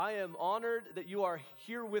I am honored that you are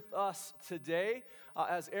here with us today.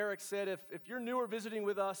 As Eric said, if you're new or visiting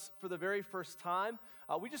with us for the very first time,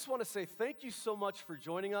 we just want to say thank you so much for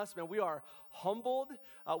joining us. Man, we are humbled.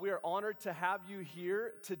 We are honored to have you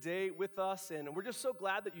here today with us, and we're just so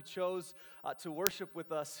glad that you chose to worship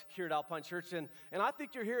with us here at Alpine Church. And I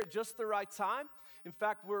think you're here at just the right time. In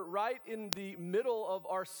fact, we're right in the middle of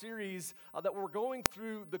our series that we're going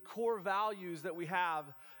through the core values that we have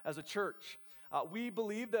as a church. We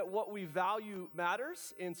believe that what we value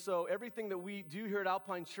matters, and so everything that we do here at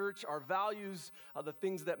Alpine Church, our values, the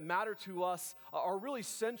things that matter to us, are really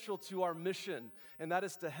central to our mission, and that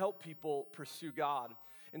is to help people pursue God.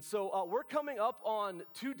 And so we're coming up on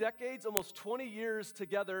 2 decades, almost 20 years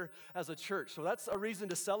together as a church, so that's a reason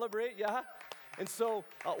to celebrate, yeah? And so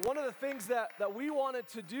one of the things that we wanted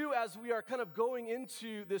to do as we are kind of going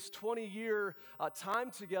into this 20-year time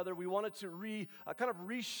together, we wanted to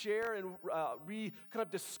reshare and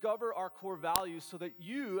discover our core values so that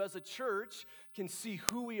you as a church can see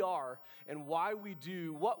who we are and why we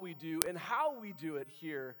do what we do and how we do it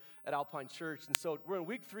here at Alpine Church. And so we're in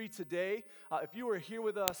week 3 today. If you were here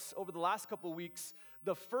with us over the last couple of weeks,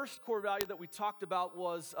 the first core value that we talked about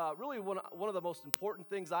was really one of the most important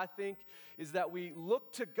things, I think, is that we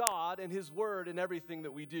look to God and His Word in everything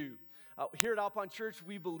that we do. Here at Alpine Church,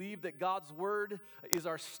 we believe that God's Word is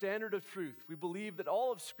our standard of truth. We believe that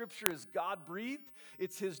all of Scripture is God-breathed.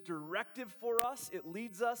 It's His directive for us. It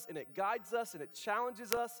leads us, and it guides us, and it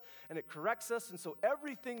challenges us, and it corrects us. And so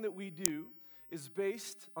everything that we do is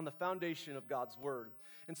based on the foundation of God's Word.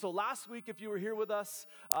 And so last week, if you were here with us,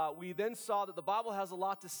 we then saw that the Bible has a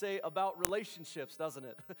lot to say about relationships, doesn't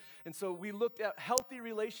it? And so we looked at healthy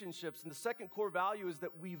relationships, and the second core value is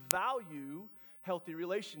that we value healthy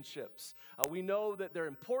relationships. We know that they're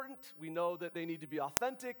important, we know that they need to be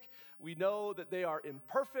authentic, we know that they are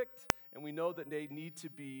imperfect, and we know that they need to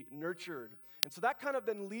be nurtured. And so that kind of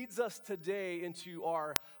then leads us today into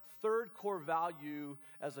our third core value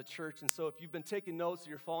as a church. And so if you've been taking notes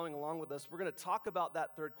or you're following along with us, we're going to talk about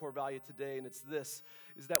that third core value today, and it's this,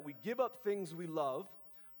 is that we give up things we love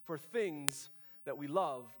for things that we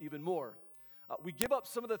love even more. We give up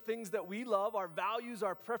some of the things that we love, our values,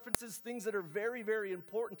 our preferences, things that are very, very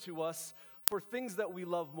important to us for things that we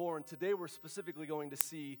love more. And today we're specifically going to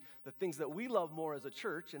see the things that we love more as a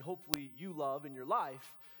church, and hopefully you love in your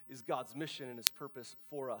life, is God's mission and His purpose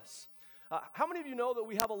for us. How many of you know that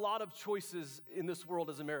we have a lot of choices in this world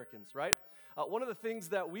as Americans, right? One of the things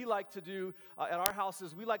that we like to do at our house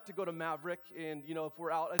is we like to go to Maverick, and if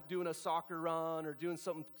we're out doing a soccer run or doing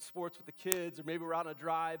some sports with the kids, or maybe we're out on a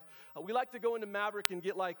drive, we like to go into Maverick and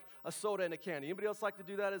get like a soda and a candy. Anybody else like to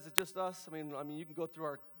do that? Is it just us? I mean, you can go through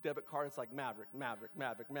our debit card, it's like Maverick,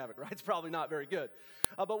 right? It's probably not very good.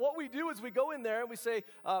 But what we do is we go in there and we say,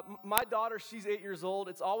 my daughter, she's 8 years old.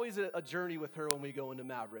 It's always a journey with her when we go into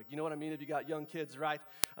Maverick. You know what I mean? If you got young kids, right?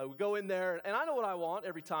 We go in there, and I know what I want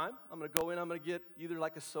every time. I'm going to go in, I'm going to get either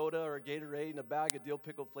like a soda or a Gatorade and a bag of dill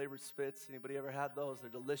pickle flavored Spits. Anybody ever had those? They're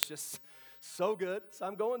delicious. So good. So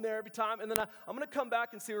I'm going there every time, and then I'm going to come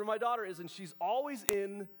back and see where my daughter is, and she's always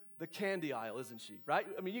in the candy aisle, isn't she, right?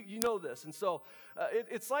 I mean, you know this. And so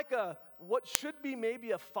it's like what should be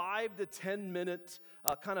maybe a 5 to 10 minute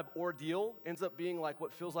kind of ordeal ends up being like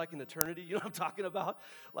what feels like an eternity. You know what I'm talking about?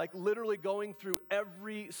 Like literally going through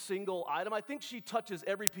every single item. I think she touches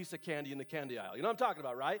every piece of candy in the candy aisle. You know what I'm talking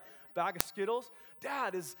about, right? Bag of Skittles.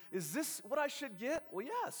 Dad, is this what I should get? Well,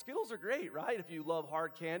 yeah, Skittles are great, right? If you love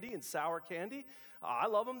hard candy and sour candy, I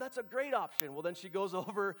love them. That's a great option. Well, then she goes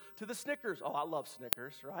over to the Snickers. Oh, I love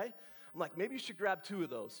Snickers, right? I'm like, maybe you should grab 2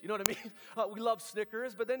 of those. You know what I mean? We love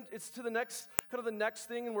Snickers, but then it's to the next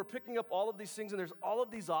thing, and we're picking up all of these things, and there's all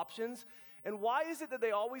of these options. And why is it that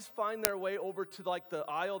they always find their way over to like the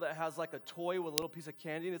aisle that has like a toy with a little piece of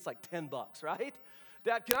candy, and it's like $10, right?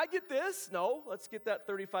 Dad, can I get this? No, let's get that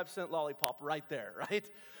 35-cent lollipop right there, right?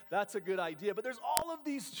 That's a good idea. But there's all of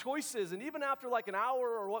these choices, and even after like an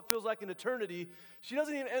hour or what feels like an eternity, she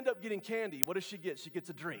doesn't even end up getting candy. What does she get? She gets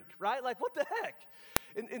a drink, right? Like, what the heck?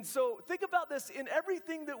 And so think about this. In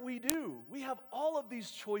everything that we do, we have all of these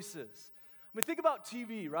choices. I mean, think about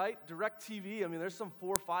TV, right? Direct TV. I mean, there's some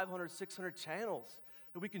 400, 500, 600 channels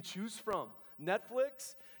that we can choose from.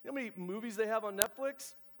 Netflix, you know how many movies they have on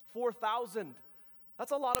Netflix? 4,000.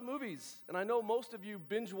 That's a lot of movies, and I know most of you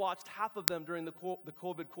binge-watched half of them during the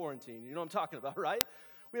COVID quarantine. You know what I'm talking about, right?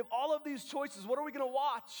 We have all of these choices. What are we going to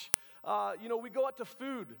watch? We go out to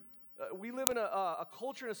food. We live in a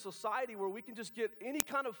culture and a society where we can just get any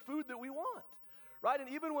kind of food that we want, right? And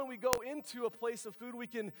even when we go into a place of food, we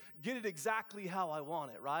can get it exactly how I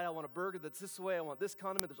want it, right? I want a burger that's this way. I want this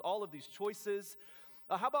condiment. There's all of these choices.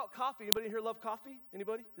 How about coffee? Anybody here love coffee?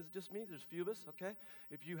 Anybody? Is it just me? There's a few of us, okay?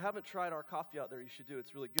 If you haven't tried our coffee out there, you should do it.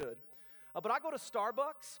 It's really good. But I go to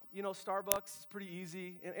Starbucks. You know, Starbucks is pretty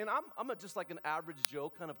easy. And I'm just like an average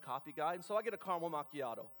Joe kind of coffee guy. And so I get a caramel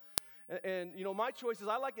macchiato. And you know, my choice is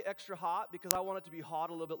I like it extra hot because I want it to be hot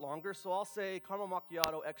a little bit longer. So I'll say caramel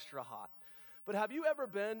macchiato extra hot. But have you ever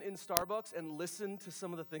been in Starbucks and listened to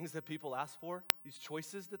some of the things that people ask for? These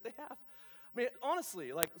choices that they have? I mean,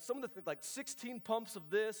 honestly, like some of the things, like 16 pumps of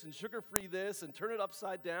this and sugar-free this and turn it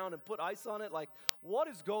upside down and put ice on it. Like, what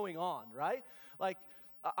is going on, right? Like,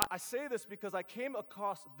 I say this because I came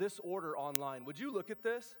across this order online. Would you look at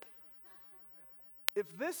this?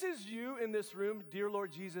 If this is you in this room, dear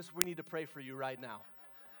Lord Jesus, we need to pray for you right now.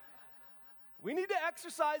 We need to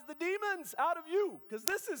exorcise the demons out of you because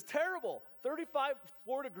this is terrible.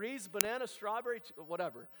 4 degrees, banana, strawberry,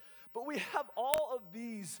 whatever. But we have all of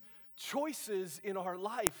these choices in our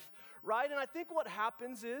life, right? And I think what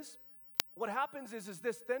happens is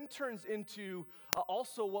this then turns into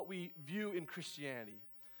also what we view in Christianity,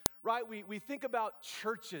 right? We think about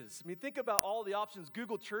churches. I mean, think about all the options.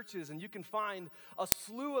 Google churches, and you can find a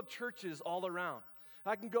slew of churches all around.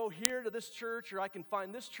 I can go here to this church, or I can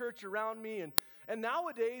find this church around me. And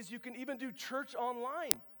nowadays, you can even do church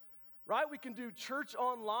online, right? We can do church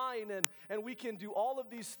online, and we can do all of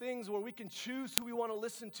these things where we can choose who we want to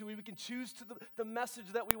listen to. We can choose to the message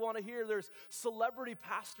that we want to hear. There's celebrity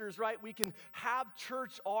pastors, right? We can have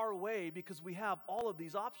church our way because we have all of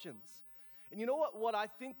these options. And you know what I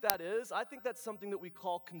think that is? I think that's something that we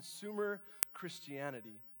call consumer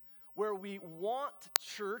Christianity, where we want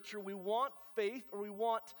church, or we want faith, or we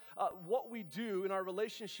want what we do in our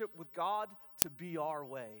relationship with God to be our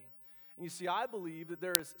way. And you see, I believe that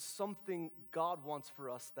there is something God wants for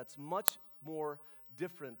us that's much more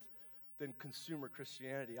different than consumer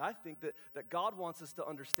Christianity. I think that God wants us to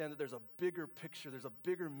understand that there's a bigger picture, there's a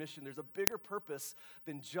bigger mission, there's a bigger purpose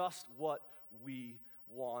than just what we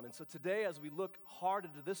want. And so today, as we look hard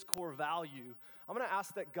into this core value, I'm going to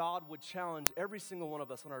ask that God would challenge every single one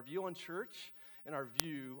of us on our view on church and our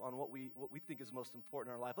view on what we think is most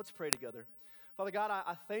important in our life. Let's pray together. Father God,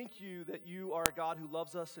 I thank you that you are a God who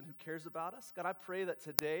loves us and who cares about us. God, I pray that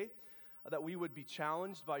today that we would be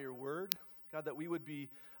challenged by your word. God, that we would be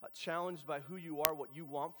challenged by who you are, what you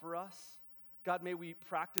want for us. God, may we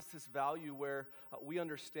practice this value where we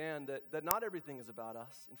understand that not everything is about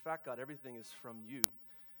us. In fact, God, everything is from you.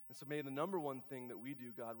 And so may the number one thing that we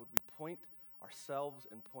do, God, would we point ourselves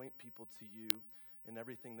and point people to you in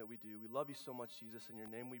everything that we do. We love you so much, Jesus. In your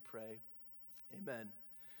name we pray. Amen.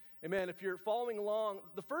 Amen. If you're following along,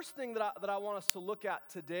 the first thing that I want us to look at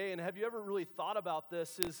today, and have you ever really thought about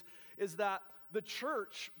this, is that the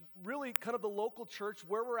church, really kind of the local church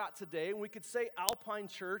where we're at today, and we could say Alpine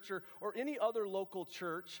Church or any other local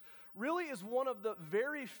church, really is one of the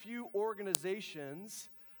very few organizations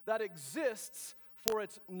that exists for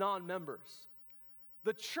its non-members.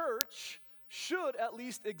 The church should at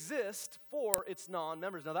least exist for its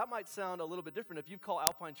non-members. Now, that might sound a little bit different. If you call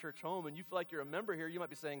Alpine Church home and you feel like you're a member here, you might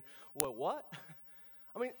be saying, well, what?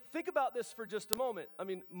 I mean, think about this for just a moment. I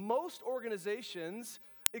mean, most organizations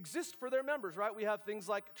exist for their members, right? We have things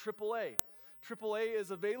like AAA. AAA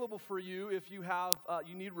is available for you if you have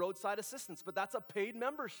you need roadside assistance, but that's a paid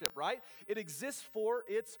membership, right? It exists for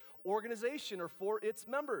its organization or for its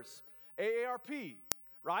members. AARP,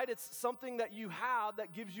 right? It's something that you have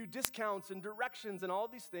that gives you discounts and directions and all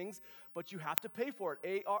these things, but you have to pay for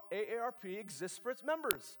it. AARP exists for its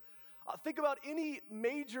members. Think about any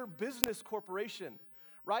major business corporation,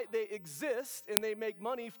 right? They exist and they make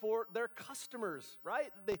money for their customers,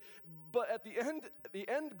 right? But at the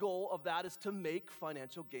end goal of that is to make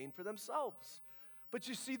financial gain for themselves. But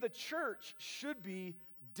you see, the church should be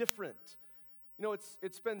different. You know,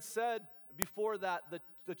 it's been said before that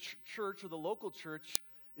the church or the local church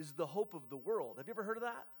is the hope of the world. Have you ever heard of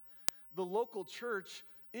that? The local church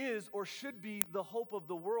is or should be the hope of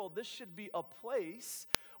the world. This should be a place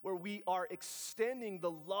where we are extending the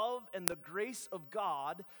love and the grace of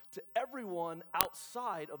God to everyone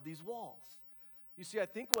outside of these walls. You see, I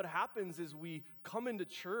think what happens is we come into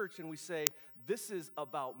church and we say, this is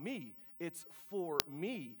about me. It's for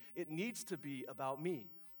me. It needs to be about me.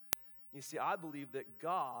 You see, I believe that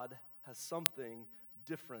God has something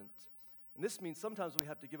different. And this means sometimes we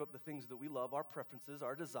have to give up the things that we love, our preferences,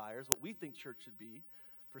 our desires, what we think church should be,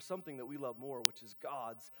 for something that we love more, which is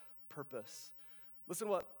God's purpose. Listen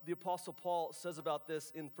to what the Apostle Paul says about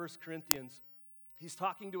this in 1 Corinthians. He's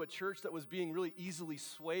talking to a church that was being really easily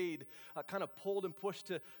swayed, kind of pulled and pushed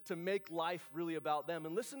to make life really about them.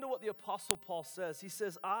 And listen to what the Apostle Paul says. He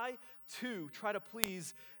says, I, too, try to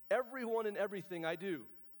please everyone in everything I do.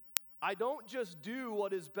 I don't just do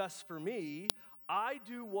what is best for me, I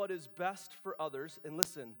do what is best for others. And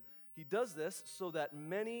listen, he does this so that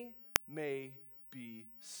many may be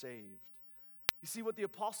saved. You see, what the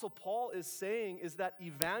Apostle Paul is saying is that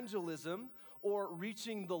evangelism, or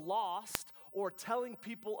reaching the lost, or telling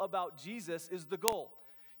people about Jesus is the goal.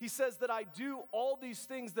 He says that I do all these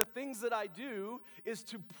things. The things that I do is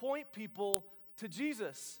to point people to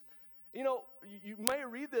Jesus. You know, you may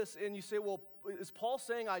read this and you say, well, is Paul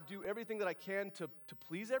saying I do everything that I can to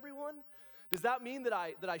please everyone? Does that mean that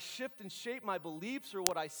I shift and shape my beliefs or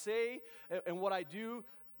what I say and what I do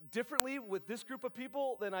differently with this group of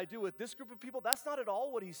people than I do with this group of people? That's not at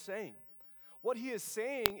all what he's saying. What he is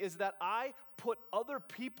saying is that I put other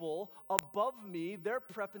people above me, their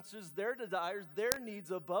preferences, their desires, their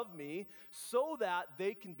needs above me, so that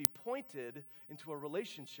they can be pointed into a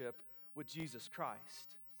relationship with Jesus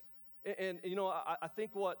Christ. And you know, I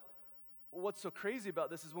think what's so crazy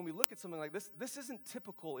about this is when we look at something like this, this isn't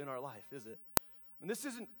typical in our life, is it? And this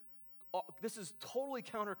is totally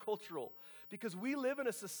countercultural, because we live in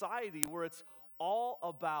a society where it's all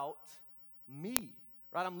about me.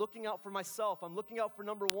 Right? I'm looking out for myself. I'm looking out for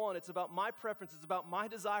number one. It's about my preference. It's about my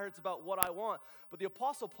desire. It's about what I want. But the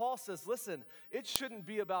Apostle Paul says, listen, it shouldn't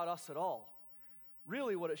be about us at all.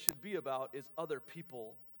 Really what it should be about is other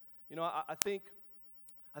people. You know, I think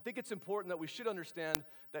it's important that we should understand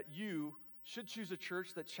that you should choose a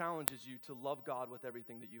church that challenges you to love God with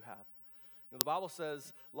everything that you have. You know, the Bible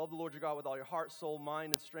says, love the Lord your God with all your heart, soul,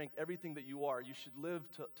 mind, and strength, everything that you are. You should live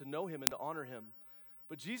to know him and to honor him.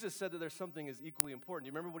 But Jesus said that there's something as equally important. Do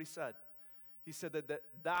you remember what he said? He said that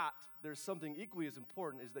there's something equally as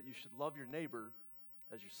important is that you should love your neighbor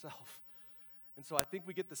as yourself. And so I think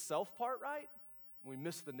we get the self part right, and we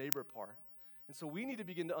miss the neighbor part. And so we need to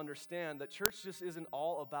begin to understand that church just isn't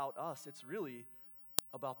all about us. It's really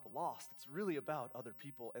about the lost. It's really about other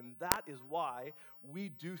people. And that is why we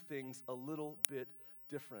do things a little bit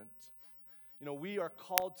different. You know, we are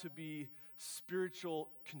called to be spiritual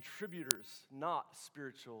contributors, not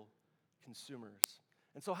spiritual consumers.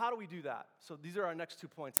 And so how do we do that? So these are our next 2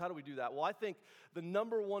 points. How do we do that? Well, I think the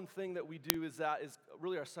number one thing that we do is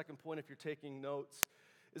really our second point if you're taking notes,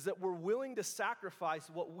 is that we're willing to sacrifice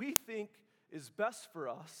what we think is best for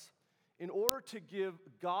us in order to give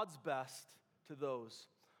God's best to those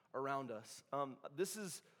around us. This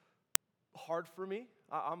is hard for me.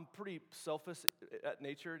 I'm pretty selfish at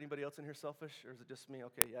nature. Anybody else in here selfish, or is it just me?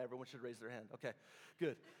 Okay, yeah, everyone should raise their hand. Okay,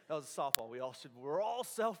 good. That was a softball. We're all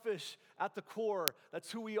selfish at the core.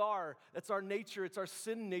 That's who we are. That's our nature. It's our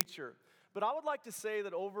sin nature. But I would like to say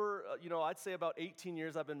that over, I'd say about 18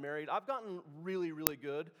 years I've been married, I've gotten really, really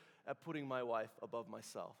good at putting my wife above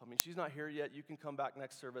myself. I mean, she's not here yet. You can come back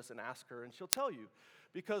next service and ask her, and she'll tell you.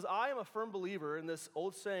 Because I am a firm believer in this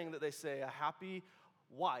old saying that they say, a happy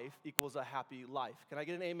wife equals a happy life. Can I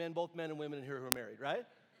get an amen? Both men and women in here who are married, right?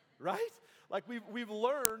 Right? Like we've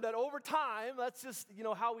learned that over time, that's just,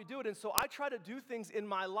 how we do it. And so I try to do things in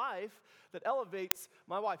my life that elevates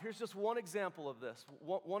my wife. Here's just one example of this.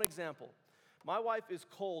 One example. My wife is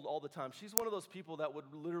cold all the time. She's one of those people that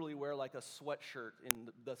would literally wear like a sweatshirt in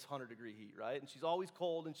this 100-degree heat, right? And she's always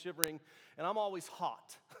cold and shivering, and I'm always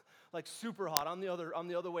hot, like super hot. I'm the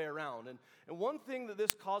other way around. And one thing that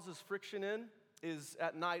this causes friction in is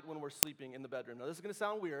at night when we're sleeping in the bedroom. Now, this is going to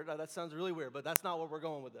sound weird. That sounds really weird, but that's not where we're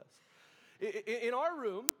going with this. In our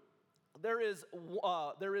room, there is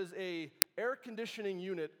a air conditioning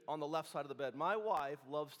unit on the left side of the bed. My wife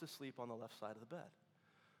loves to sleep on the left side of the bed,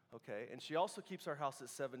 okay? And she also keeps our house at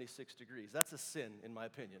 76 degrees. That's a sin, in my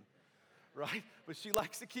opinion, right? But she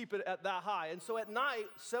likes to keep it at that high. And so at night,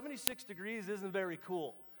 76 degrees isn't very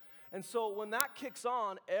cool. And so when that kicks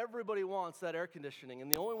on, everybody wants that air conditioning, and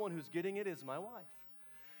the only one who's getting it is my wife.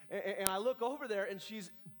 And I look over there, and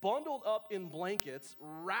she's bundled up in blankets,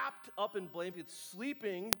 wrapped up in blankets,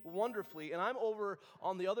 sleeping wonderfully, and I'm over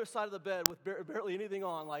on the other side of the bed with barely anything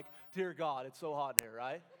on, like, dear God, it's so hot in here,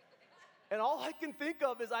 right? And all I can think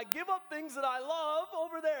of is I give up things that I love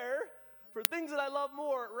over there for things that I love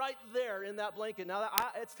more right there in that blanket. Now,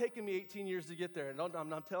 it's taken me 18 years to get there, and I'm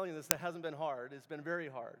not telling you this, that hasn't been hard. It's been very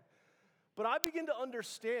hard. But I begin to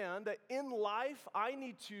understand that in life, I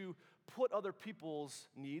need to put other people's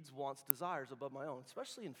needs, wants, desires above my own,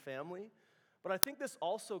 especially in family. But I think this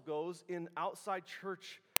also goes in outside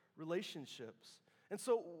church relationships. And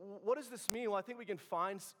so what does this mean? Well, I think we can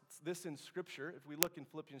find this in Scripture. If we look in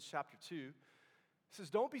Philippians chapter 2, it says,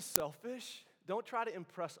 don't be selfish. Don't try to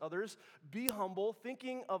impress others. Be humble,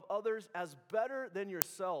 thinking of others as better than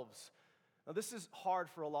yourselves. Now, this is hard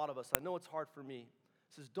for a lot of us. I know it's hard for me.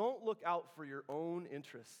 It says, don't look out for your own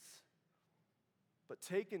interests, but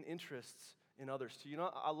take an interest in others too. You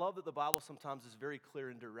know, I love that the Bible sometimes is very clear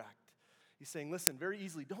and direct. He's saying, listen, very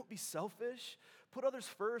easily, don't be selfish. Put others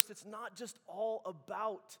first. It's not just all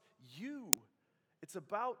about you. It's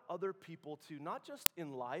about other people too, not just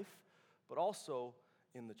in life, but also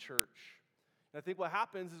in the church. And I think what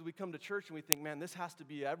happens is we come to church and we think, man, this has to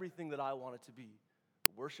be everything that I want it to be.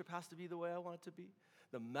 The worship has to be the way I want it to be.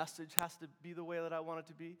 The message has to be the way that I want it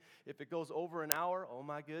to be. If it goes over an hour, oh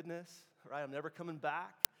my goodness, right? I'm never coming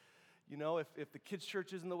back. You know, if the kids'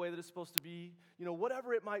 church isn't the way that it's supposed to be, you know,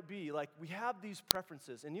 whatever it might be, like we have these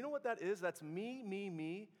preferences. And you know what that is? That's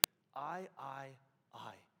me, I.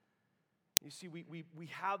 You see, we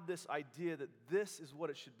have this idea that this is what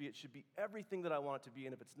it should be. It should be everything that I want it to be.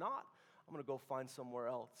 And if it's not, I'm going to go find somewhere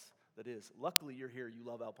else that is. Luckily, you're here. You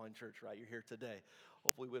love Alpine Church, right? You're here today.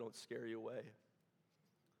 Hopefully, we don't scare you away.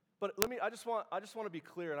 But I just want to be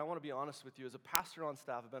clear, and I want to be honest with you. As a pastor on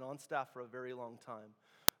staff, I've been on staff for a very long time.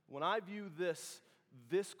 When I view this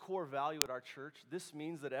core value at our church, this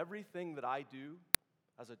means that everything that I do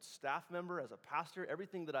as a staff member, as a pastor,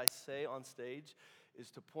 everything that I say on stage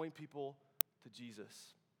is to point people to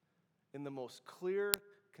Jesus in the most clear,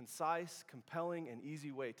 concise, compelling, and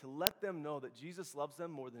easy way, to let them know that Jesus loves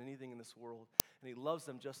them more than anything in this world, and he loves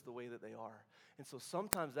them just the way that they are. And so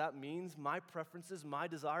sometimes that means my preferences, my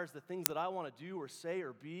desires, the things that I want to do or say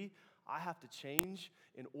or be, I have to change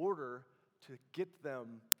in order to get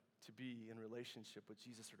them to be in relationship with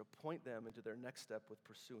Jesus or to point them into their next step with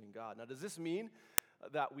pursuing God. Now, does this mean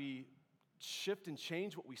that we shift and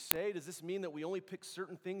change what we say? Does this mean that we only pick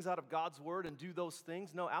certain things out of God's word and do those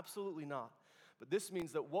things? No, absolutely not. But this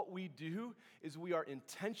means that what we do is we are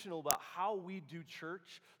intentional about how we do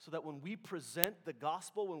church so that when we present the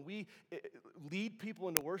gospel, when we lead people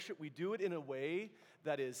into worship, we do it in a way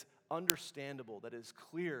that is understandable, that is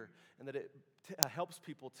clear, and that it helps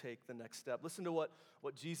people take the next step. Listen to what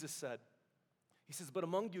Jesus said. He says, but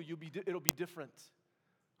among you, it'll be different.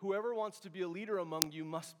 Whoever wants to be a leader among you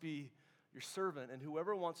must be your servant, and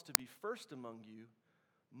whoever wants to be first among you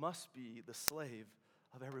must be the slave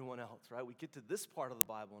of everyone else, right? We get to this part of the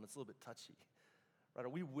Bible, and it's a little bit touchy, right? Are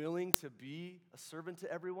we willing to be a servant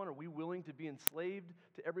to everyone? Are we willing to be enslaved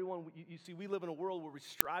to everyone? You see, we live in a world where we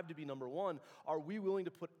strive to be number one. Are we willing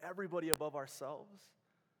to put everybody above ourselves?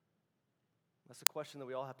 That's a question that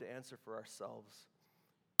we all have to answer for ourselves.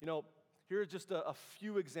 You know, here are just a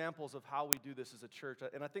few examples of how we do this as a church,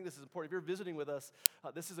 and I think this is important. If you're visiting with us,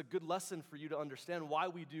 this is a good lesson for you to understand why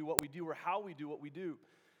we do what we do or how we do what we do.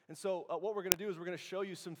 And so what we're going to do is we're going to show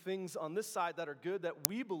you some things on this side that are good that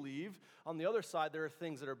we believe. On the other side, there are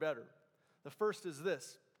things that are better. The first is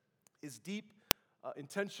this, is deep,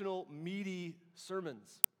 intentional, meaty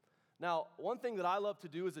sermons. Now, one thing that I love to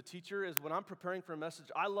do as a teacher is when I'm preparing for a message,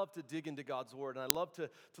 I love to dig into God's word, and I love to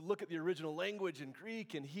look at the original language in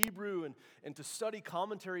Greek and Hebrew and to study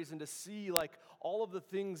commentaries and to see like all of the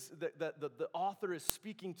things that the author is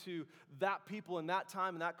speaking to that people in that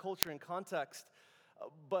time and that culture and context.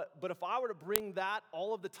 But if I were to bring that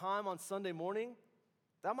all of the time on Sunday morning,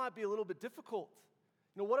 that might be a little bit difficult.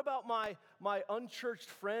 You know, what about my unchurched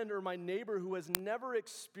friend or my neighbor who has never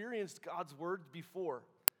experienced God's word before?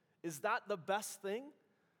 Is that the best thing?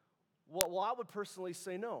 Well, I would personally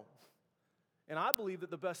say no. And I believe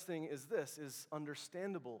that the best thing is this, is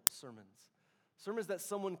understandable sermons. Sermons that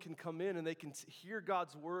someone can come in and they can hear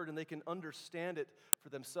God's word and they can understand it for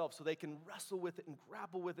themselves so they can wrestle with it and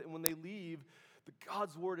grapple with it. And when they leave,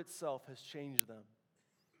 God's word itself has changed them.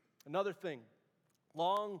 Another thing,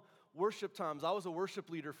 long worship times. I was a worship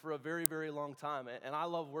leader for a very, very long time, and I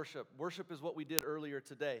love worship. Worship is what we did earlier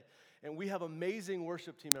today. And we have amazing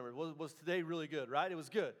worship team members. Was today really good, right? It was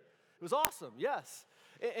good. It was awesome, yes.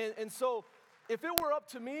 And so if it were up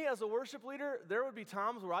to me as a worship leader, there would be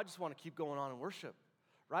times where I just want to keep going on in worship,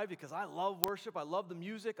 right? Because I love worship. I love the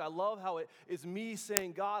music. I love how it is me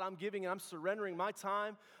saying, God, I'm giving and I'm surrendering my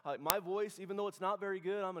time, my voice, even though it's not very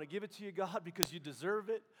good. I'm going to give it to you, God, because you deserve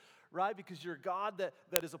it, right? Because you're God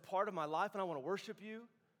that is a part of my life and I want to worship you.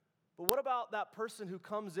 But what about that person who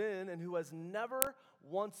comes in and who has never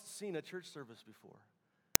once seen a church service before?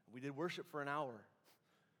 We did worship for an hour.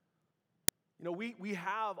 You know, we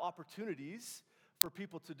have opportunities for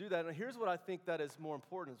people to do that. And here's what I think that is more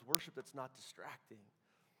important, is worship that's not distracting.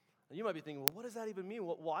 Now, you might be thinking, well, what does that even mean?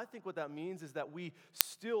 Well, I think what that means is that we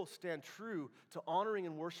still stand true to honoring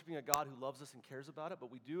and worshiping a God who loves us and cares about it,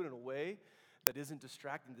 but we do it in a way that isn't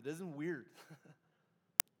distracting, that isn't weird.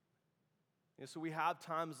 And so we have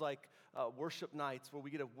times like worship nights where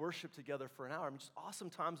we get to worship together for an hour. I mean, just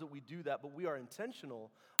awesome times that we do that, but we are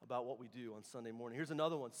intentional about what we do on Sunday morning. Here's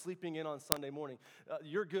another one, sleeping in on Sunday morning.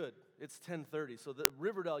 You're good. It's 10:30, so the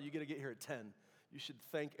Riverdale, you get to get here at 10. you should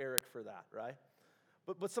thank Eric for that, right?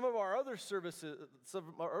 But some of our other services,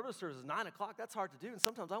 9 o'clock, that's hard to do, and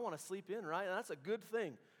sometimes I want to sleep in, right? And that's a good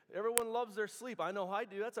thing. Everyone loves their sleep. I know I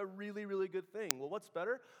do. That's a really, really good thing. Well, what's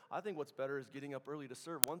better? I think what's better is getting up early to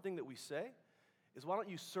serve. One thing that we say is, why don't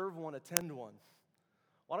you serve one, attend one?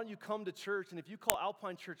 Why don't you come to church, and if you call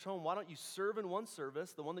Alpine Church home, why don't you serve in one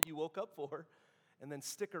service, the one that you woke up for, and then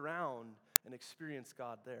stick around and experience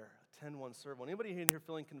God there. Attend one, serve one. Anybody in here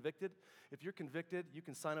feeling convicted? If you're convicted, you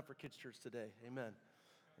can sign up for Kids Church today. Amen.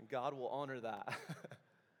 And God will honor that.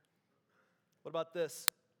 What about this?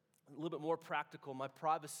 A little bit more practical, my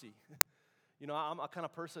privacy. You know, I'm a kind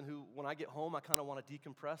of person who, when I get home, I kind of want to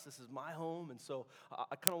decompress. This is my home, and so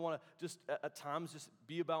I kind of want to just, at times, just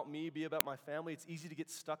be about me, be about my family. It's easy to get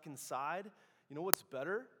stuck inside. You know what's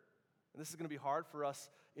better? And this is going to be hard for us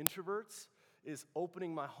introverts, is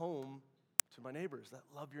opening my home to my neighbors, that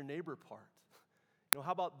love your neighbor part. You know,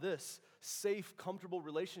 how about this? Safe, comfortable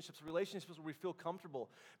relationships where we feel comfortable.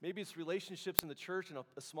 Maybe it's relationships in the church in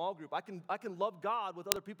a small group. I can love God with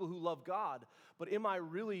other people who love God, but am I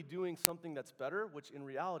really doing something that's better? Which in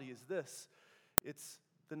reality is this. It's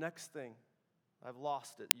the next thing. I've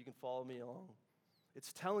lost it. You can follow me along.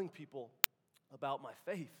 It's telling people about my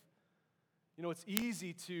faith. You know, it's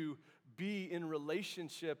easy to be in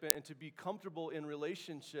relationship and to be comfortable in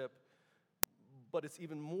relationship, but it's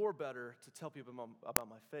even more better to tell people about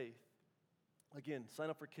my faith. Again, sign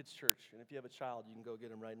up for Kids Church, and if you have a child, you can go get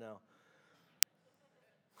them right now.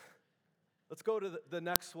 Let's go to the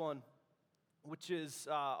next one, which is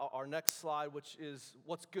our next slide, which is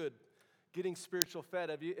what's good, getting spiritual fed.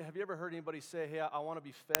 Have you ever heard anybody say, hey, I want to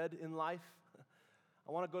be fed in life?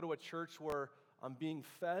 I want to go to a church where I'm being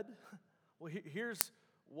fed. Well, here's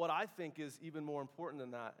what I think is even more important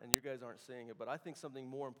than that, and you guys aren't saying it, but I think something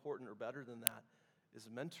more important or better than that is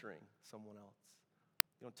mentoring someone else.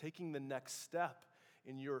 You know, taking the next step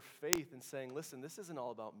in your faith and saying, listen, this isn't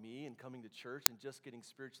all about me and coming to church and just getting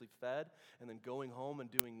spiritually fed and then going home and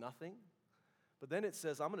doing nothing. But then it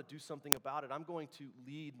says, I'm going to do something about it. I'm going to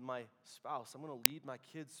lead my spouse. I'm going to lead my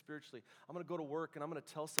kids spiritually. I'm going to go to work and I'm going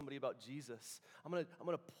to tell somebody about Jesus. I'm going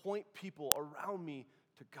to point people around me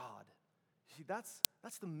to God. You see,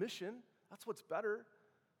 that's the mission. That's what's better.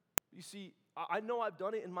 You see, I know I've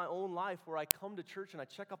done it in my own life where I come to church and I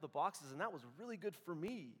check off the boxes, and that was really good for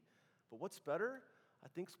me. But what's better? I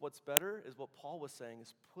think what's better is what Paul was saying,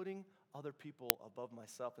 is putting other people above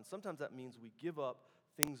myself. And sometimes that means we give up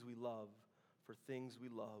things we love for things we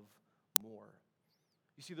love more.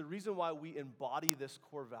 You see, the reason why we embody this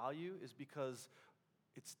core value is because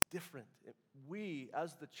it's different. We,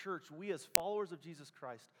 as the church, we as followers of Jesus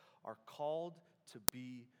Christ, are called to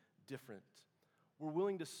be different. We're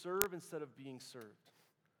willing to serve instead of being served.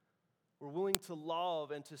 We're willing to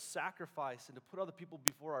love and to sacrifice and to put other people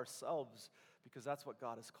before ourselves because that's what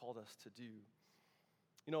God has called us to do.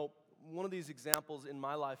 You know, one of these examples in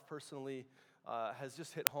my life personally has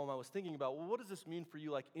just hit home. I was thinking about, well, what does this mean for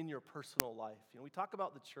you, like in your personal life? You know, we talk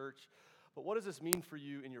about the church, but what does this mean for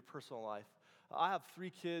you in your personal life? I have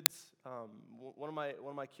 3 kids. One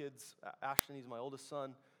of my kids, Ashton, he's my oldest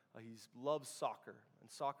son. He loves soccer,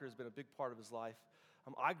 and soccer has been a big part of his life.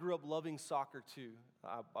 I grew up loving soccer too.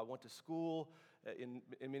 I went to school in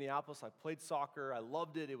Minneapolis. I played soccer. I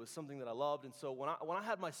loved it. It was something that I loved. And so when I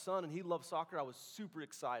had my son and he loved soccer, I was super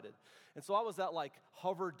excited. And so I was that like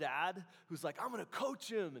hover dad who's like, I'm going to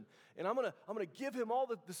coach him and I'm going to give him all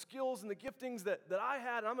the skills and the giftings that I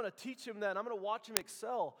had. And I'm going to teach him that. And I'm going to watch him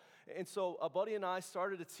excel. And so a buddy and I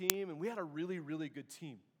started a team, and we had a really, really good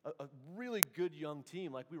team. A really good young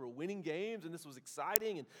team. Like, we were winning games, and this was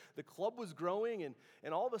exciting, and the club was growing,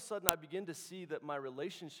 and all of a sudden I began to see that my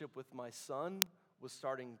relationship with my son was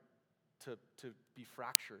starting to be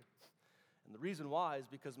fractured. And the reason why is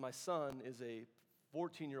because my son is a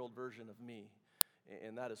 14-year-old version of me,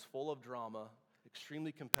 and that is full of drama,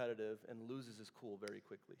 extremely competitive, and loses his cool very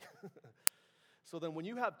quickly. So then when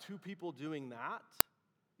you have 2 people doing that,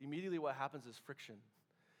 immediately what happens is friction.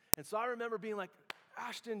 And so I remember being like,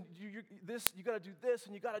 Ashton, you got to do this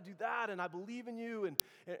and you got to do that, and I believe in you.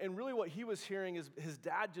 And really what he was hearing is his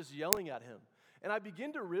dad just yelling at him. And I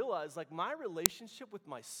begin to realize, like, my relationship with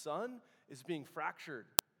my son is being fractured.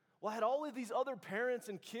 Well, I had all of these other parents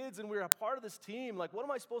and kids, and we were a part of this team. Like, what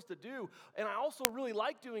am I supposed to do? And I also really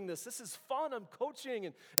like doing this. This is fun. I'm coaching,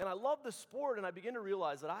 and I love the sport. And I begin to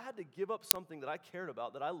realize that I had to give up something that I cared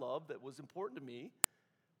about, that I loved, that was important to me,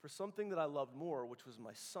 for something that I loved more, which was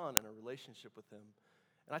my son and a relationship with him.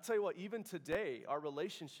 And I tell you what, even today, our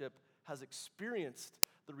relationship has experienced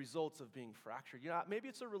the results of being fractured. You know, maybe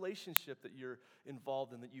it's a relationship that you're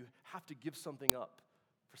involved in, that you have to give something up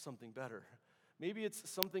for something better. Maybe it's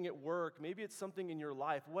something at work. Maybe it's something in your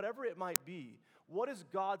life. Whatever it might be, what is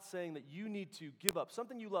God saying that you need to give up?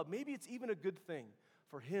 Something you love. Maybe it's even a good thing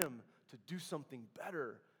for Him to do something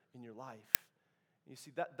better in your life. You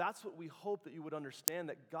see, that's what we hope that you would understand,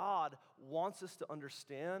 that God wants us to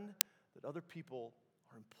understand that other people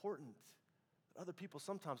are important, that other people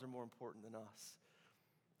sometimes are more important than us.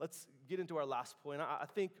 Let's get into our last point. I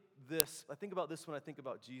think about this when I think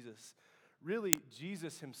about Jesus. Really,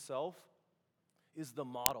 Jesus Himself is the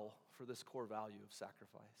model for this core value of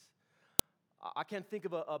sacrifice. I can't think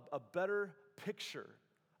of a better picture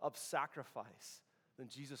of sacrifice than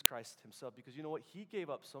Jesus Christ Himself, because you know what? He gave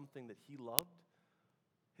up something that He loved,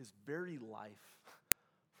 His very life,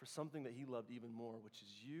 for something that He loved even more, which is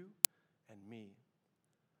you and me.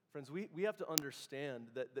 Friends, we have to understand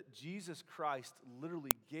that Jesus Christ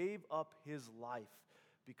literally gave up His life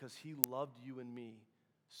because He loved you and me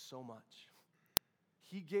so much.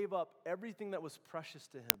 He gave up everything that was precious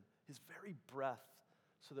to Him, His very breath,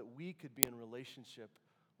 so that we could be in relationship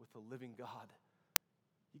with the living God.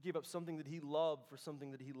 He gave up something that He loved for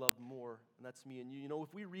something that He loved more, and that's me and you. You know,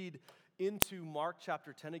 if we read into Mark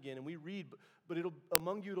chapter 10 again, and we read, but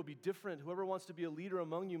among you it'll be different. Whoever wants to be a leader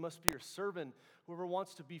among you must be your servant. Whoever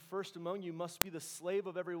wants to be first among you must be the slave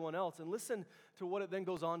of everyone else. And listen to what it then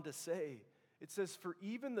goes on to say. It says, for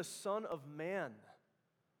even the Son of Man,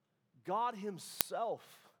 God Himself,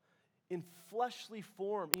 in fleshly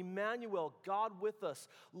form, Emmanuel, God with us,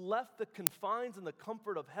 left the confines and the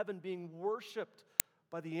comfort of heaven, being worshiped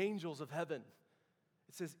by the angels of heaven.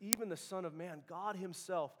 It says, even the Son of Man, God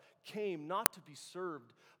Himself, came not to be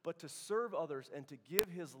served, but to serve others and to give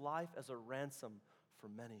His life as a ransom for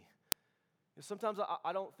many. Sometimes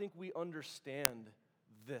I don't think we understand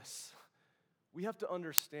this. We have to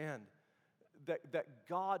understand that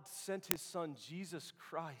God sent His Son, Jesus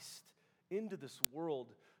Christ, into this world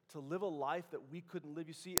to live a life that we couldn't live.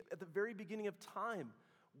 You see, at the very beginning of time,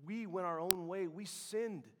 we went our own way. We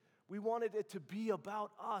sinned. We wanted it to be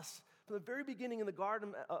about us. From the very beginning in the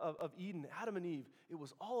Garden of Eden, Adam and Eve, it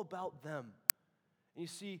was all about them. And you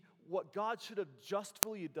see, what God should have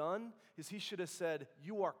justly done is He should have said,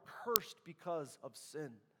 you are cursed because of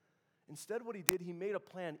sin. Instead, what He did, He made a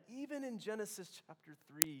plan, even in Genesis chapter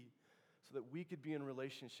 3, so that we could be in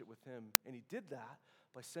relationship with Him. And He did that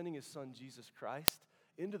by sending His Son, Jesus Christ,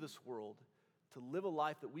 into this world to live a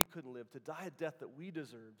life that we couldn't live, to die a death that we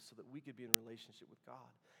deserved, so that we could be in relationship with God.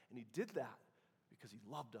 And He did that because He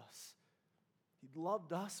loved us. He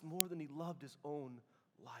loved us more than He loved His own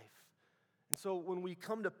life. And so when we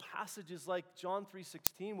come to passages like John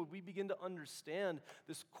 3:16, when we begin to understand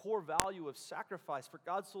this core value of sacrifice, for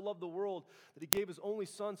God so loved the world that He gave His only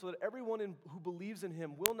Son so that everyone who believes in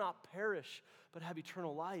Him will not perish but have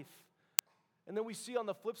eternal life. And then we see on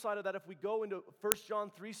the flip side of that, if we go into 1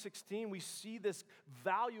 John 3:16, we see this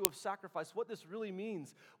value of sacrifice, what this really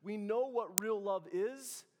means. We know what real love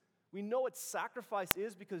is. We know what sacrifice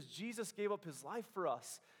is because Jesus gave up His life for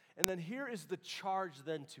us. And then here is the charge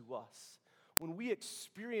then to us. When we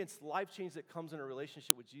experience life change that comes in a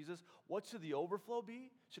relationship with Jesus, what should the overflow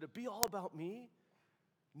be? Should it be all about me?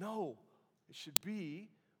 No, it should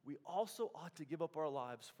be we also ought to give up our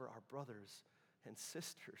lives for our brothers and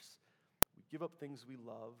sisters. We give up things we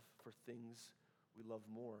love for things we love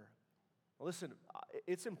more. Now listen,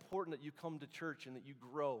 it's important that you come to church and that you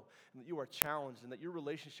grow and that you are challenged and that your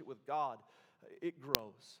relationship with God, it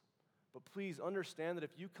grows. But please understand that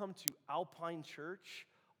if you come to Alpine Church,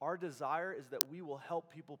 our desire is that we will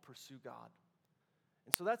help people pursue God.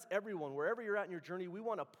 And so that's everyone. Wherever you're at in your journey, we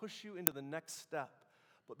want to push you into the next step.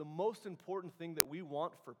 But the most important thing that we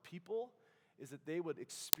want for people is that they would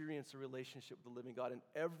experience a relationship with the living God. And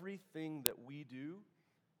everything that we do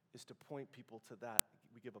is to point people to that.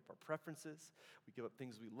 We give up our preferences. We give up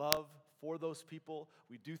things we love for those people.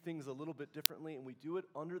 We do things a little bit differently, and we do it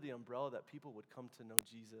under the umbrella that people would come to know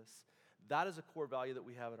Jesus. That is a core value that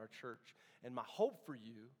we have at our church. And my hope for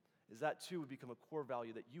you is that too would become a core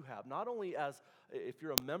value that you have, not only as if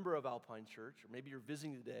you're a member of Alpine Church, or maybe you're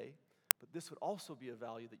visiting today, but this would also be a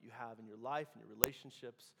value that you have in your life, in your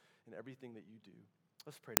relationships, in everything that you do.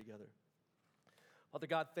 Let's pray together. Father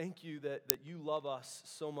God, thank you that you love us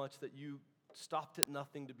so much that you stopped at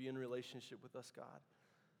nothing to be in relationship with us, God.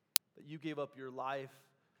 That you gave up your life,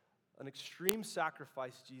 an extreme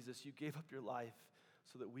sacrifice, Jesus. You gave up your life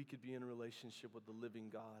so that we could be in a relationship with the living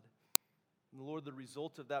God. And Lord, the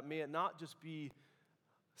result of that, may it not just be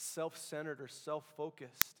self-centered or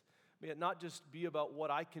self-focused. May it not just be about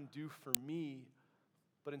what I can do for me,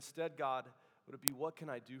 but instead, God, would it be what can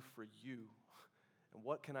I do for you? And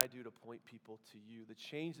what can I do to point people to you? The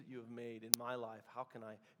change that you have made in my life, how can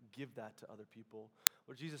I give that to other people?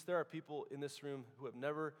 Lord Jesus, there are people in this room who have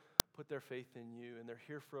never put their faith in you, and they're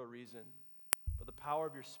here for a reason. By the power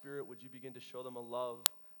of your Spirit, would you begin to show them a love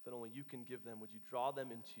that only you can give them? Would you draw them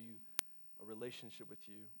into a relationship with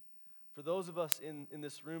you? For those of us in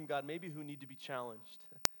this room, God, maybe who need to be challenged,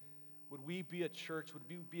 would we be a church, would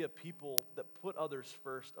we be a people that put others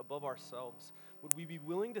first above ourselves? Would we be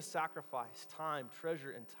willing to sacrifice time,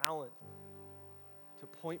 treasure, and talent to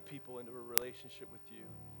point people into a relationship with you?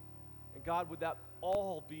 And God, would that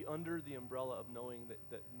all be under the umbrella of knowing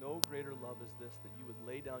that no greater love is this, that you would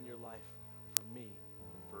lay down your life for me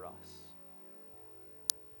and for us?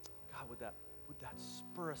 God, would that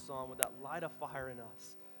spur us on? Would that light a fire in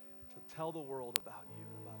us to tell the world about you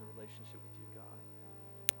and about a relationship with you, God?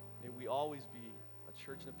 May we always be a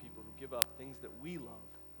church and a people who give up things that we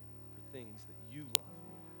love for things that you love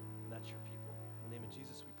more. And that's your people. In the name of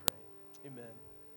Jesus we pray. Amen.